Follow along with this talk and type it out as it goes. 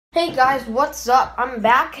Hey guys, what's up? I'm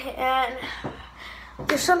back and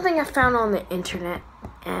there's something I found on the internet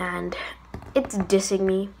and it's dissing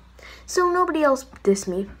me. So nobody else diss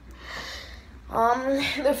me.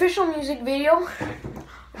 The official music video,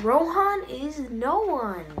 Rohan is no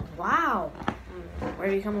one. Wow. Where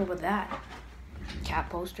did you come up with that? Cat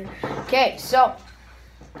poster. Okay, so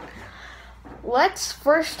let's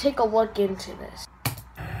first take a look into this.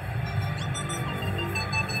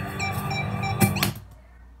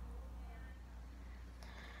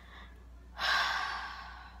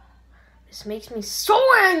 This makes me so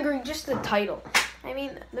angry, just the title. I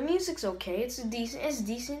mean, the music's okay. It's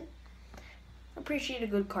decent. Appreciate a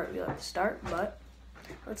good cartwheel at the start, but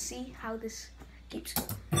let's see how this keeps going.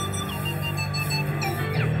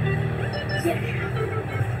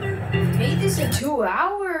 Made this in 2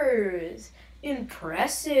 hours.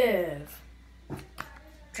 Impressive.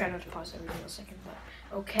 Try not to pause every single second, but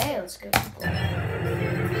okay, let's go.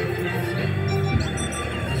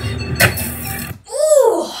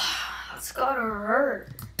 Ooh, that's gotta hurt.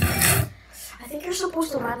 I think you're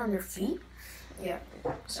supposed to land on your feet. Yeah,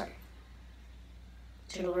 sorry.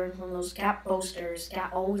 Should have learned from those cat posters.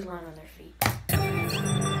 Cat always land on their feet.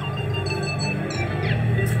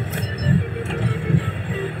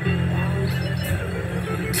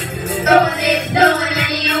 Rowan is no one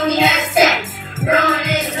and he only has 10. Rowan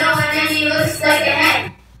is no one and he looks like a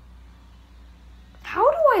hen. How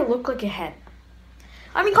do I look like a hen?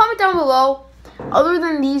 I mean, comment down below, other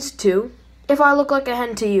than these two, if I look like a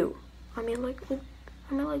hen to you. I mean, look at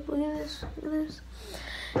this,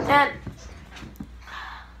 And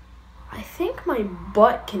I think my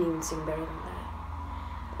butt can even sing better than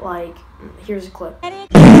that. Like, here's a clip. Let it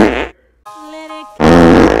go.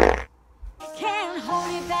 Can't hold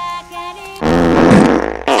it back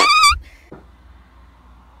anymore.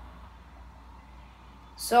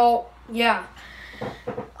 So, yeah.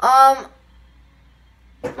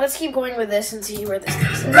 Let's keep going with this and see where this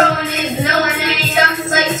takes us. Rowan is no one and he talks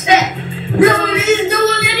like a spit. Rowan is no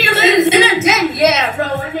one and he lives in a den. Yeah,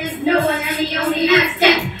 Rowan is no one and he only has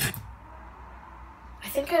 10. I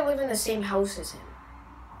think I live in the same house as him.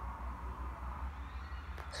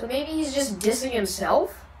 So maybe he's just dissing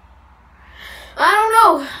himself? I don't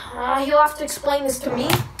know. He'll have to explain this to me.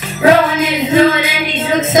 Rowan is no one and he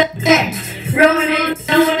looks like a hen. Rowan is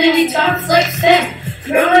no one and he talks like a spit.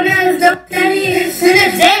 Rowan is no one and he lives in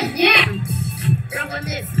a den. Yeah. Rowan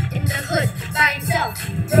lives in the hood by himself.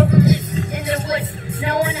 Rowan lives in the woods,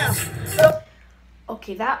 no one else.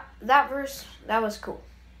 Okay, that verse, that was cool.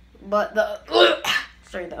 But the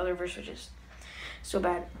other verse was just so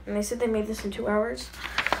bad. And they said they made this in 2 hours.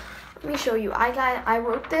 Let me show you. I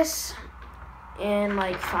wrote this in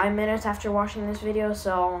like 5 minutes after watching this video,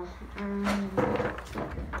 so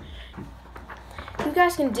you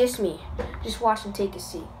guys can diss me. Just watch and take a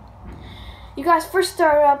seat. You guys first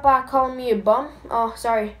started out by calling me a bum. Oh,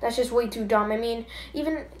 sorry, that's just way too dumb. I mean,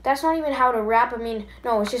 that's not even how to rap. I mean,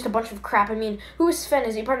 no, it's just a bunch of crap. I mean, who is Sven?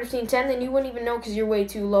 Is he part of Team 10? Then you wouldn't even know because you're way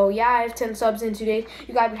too low. Yeah, I have 10 subs in 2 days.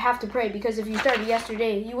 You guys would have to pray because if you started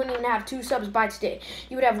yesterday, you wouldn't even have 2 subs by today.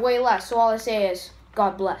 You would have way less. So all I say is,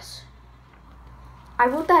 God bless. I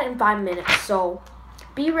wrote that in 5 minutes, so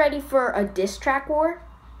be ready for a diss track war.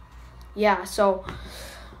 Yeah, so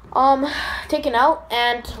taken out,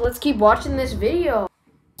 and let's keep watching this video.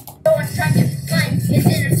 No one's trying to find his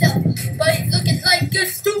inner self, but he's looking like a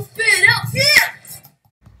stupid elf. Yeah.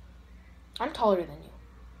 I'm taller than you.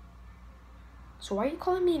 So why are you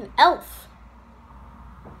calling me an elf?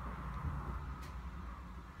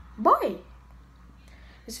 Boy.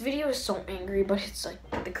 This video is so angry, but it's like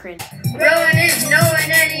the cringe. Rowan is no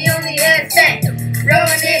one and he only has 10.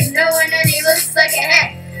 Rowan is no one and he looks like a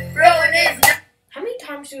hen. Rowan is no. How many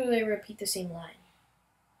times do they repeat the same line?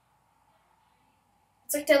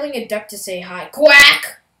 It's like telling a duck to say hi.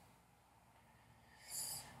 Quack!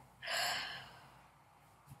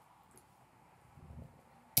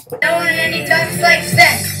 No one and he talks like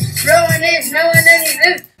Sven. Rowan is no one and he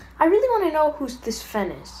lives. I really want to know who this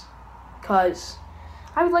Fen is. Because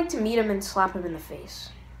I would like to meet him and slap him in the face.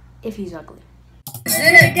 If he's ugly.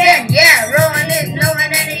 In a den, yeah. Rowan is no one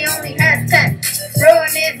and he only has 10. Rowan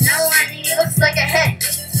is no one and he looks like a hen.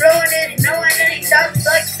 Rowan is no one and he talks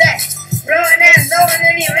like Sven. Rowan is no one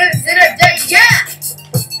and he lives in a den, yeah.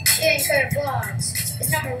 Sharing current vlogs is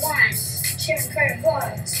 #1. Sharing current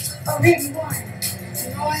vlogs are everyone.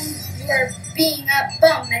 Knowing you are being a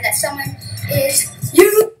bum and that someone is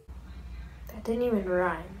you. That didn't even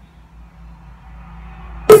rhyme.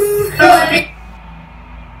 Rowan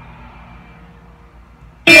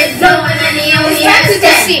is no one and he only has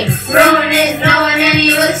 10. Rowan is no one and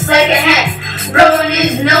he looks like a hen. Rowan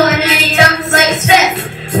is no one and he talks like Sven.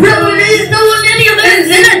 Rowan is no one and he lives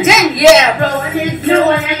in a den. Yeah, Rowan is no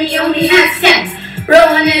one and he only has 10.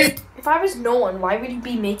 Rowan is. If I was no one, why would he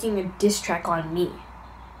be making a diss track on me?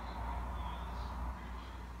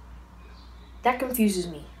 That confuses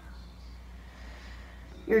me.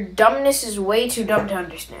 Your dumbness is way too dumb to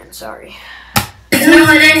understand, sorry. No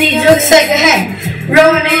one and he looks like a hen.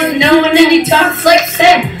 Rowan is no one and he talks like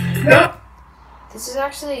Sen. This is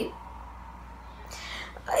actually...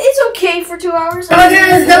 It's okay for 2 hours. Rowan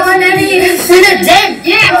is no one and he lives in a den.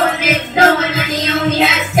 Yeah. Rowan is no one and he only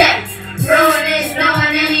has 10. Rowan is no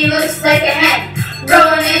one and he looks like a hen.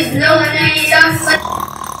 Rowan is no one and he talks like...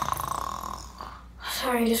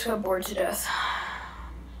 Sorry, I just got bored to death.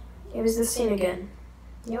 It was the scene again.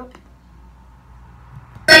 Yep.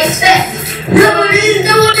 Like Sen. Rowan is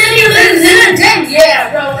no one and he lives in a den.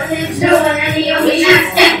 Yeah. Rowan is no one and he only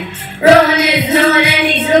has 10. Rowan is no one and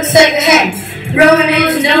he looks like a hen. Rowan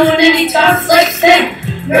is no one and he talks like Sen.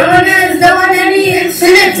 Rowan is no one and he lives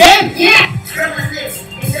in a den. Yeah. Rowan lives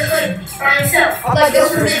in the hood by himself. Like this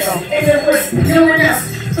Rowan lives person. in the hood with no one else.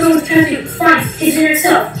 So he's trying to find his inner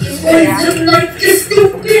self. He's looking like a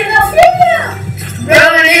stupid idea.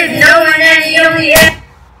 Rowan is no one and he only has...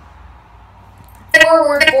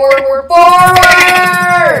 Forward, forward,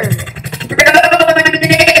 forward!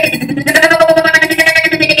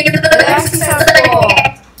 That's successful.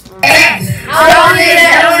 Rowan is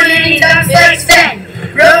no one and he talks like Sen.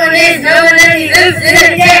 Rowan is no one and he lives in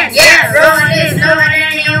a den. Yeah, Rowan is no one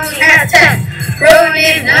and he only has 10. Rowan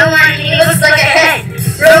is no one and he looks like a hen.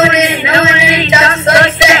 Rowan is no one and he talks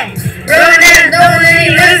like Sen. Rowan is no one and he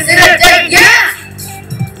lives in a den. Yeah!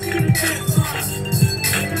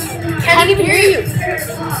 Can't even hear you.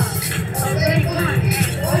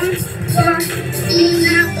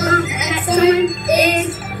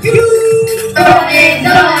 Rowan is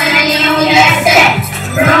no one and he only has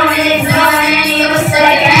 10. Rowan is no one and he looks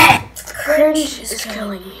like a hen. Cringe is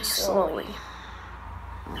killing me slowly.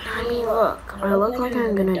 I mean, look. I look like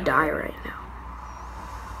I'm gonna die right now.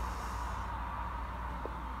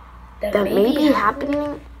 That may be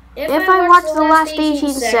happening if I watch the last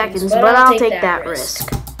 18 seconds, but I'll take that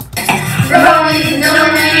risk. Rowan is no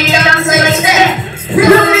one and he talks like Sen.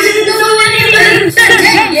 Rowan is no one and he lives in a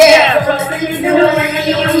den. Yeah. Rowan is no one and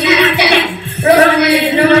he only has 10. Rowan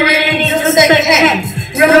is no one and he looks like a hen.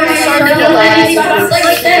 Rowan is no one and he talks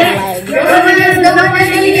like Sen. Rowan is no one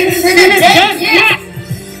and he lives in a den. Yeah.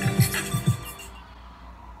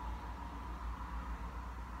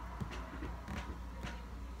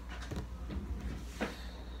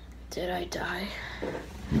 Did I die?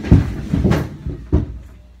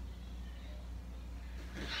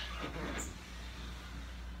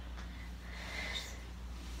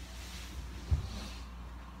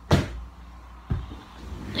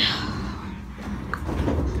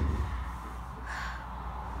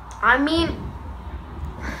 I mean,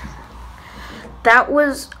 that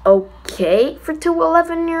was okay for two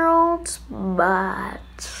 11-year-olds, but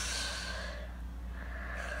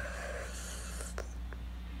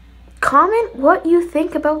comment what you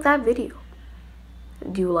think about that video.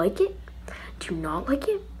 Do you like it? Do you not like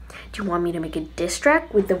it? Do you want me to make a diss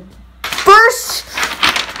track with the first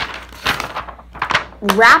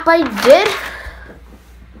rap I did?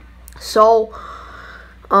 So,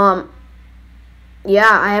 yeah,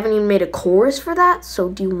 I haven't even made a chorus for that. So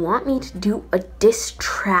do you want me to do a diss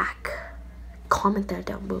track? Comment that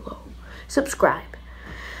down below. Subscribe.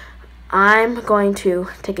 I'm going to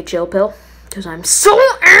take a chill pill because I'm so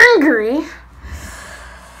angry.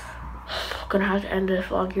 I'm gonna have to end this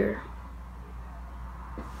vlog here.